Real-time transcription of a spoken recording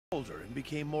older and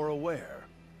became more aware,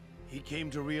 he came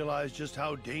to realize just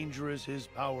how dangerous his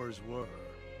powers were.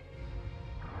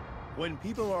 When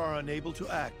people are unable to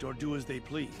act or do as they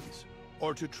please,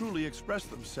 or to truly express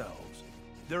themselves,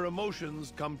 their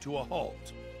emotions come to a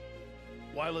halt.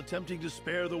 While attempting to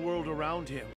spare the world around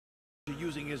him,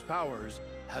 using his powers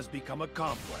has become a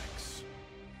complex.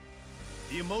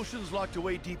 The emotions locked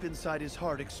away deep inside his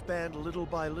heart expand little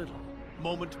by little,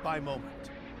 moment by moment.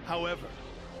 However,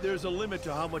 there's a limit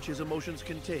to how much his emotions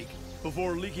can take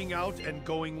before leaking out and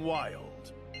going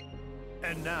wild.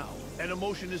 And now, an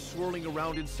emotion is swirling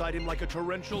around inside him like a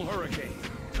torrential hurricane,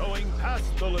 going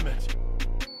past the limit.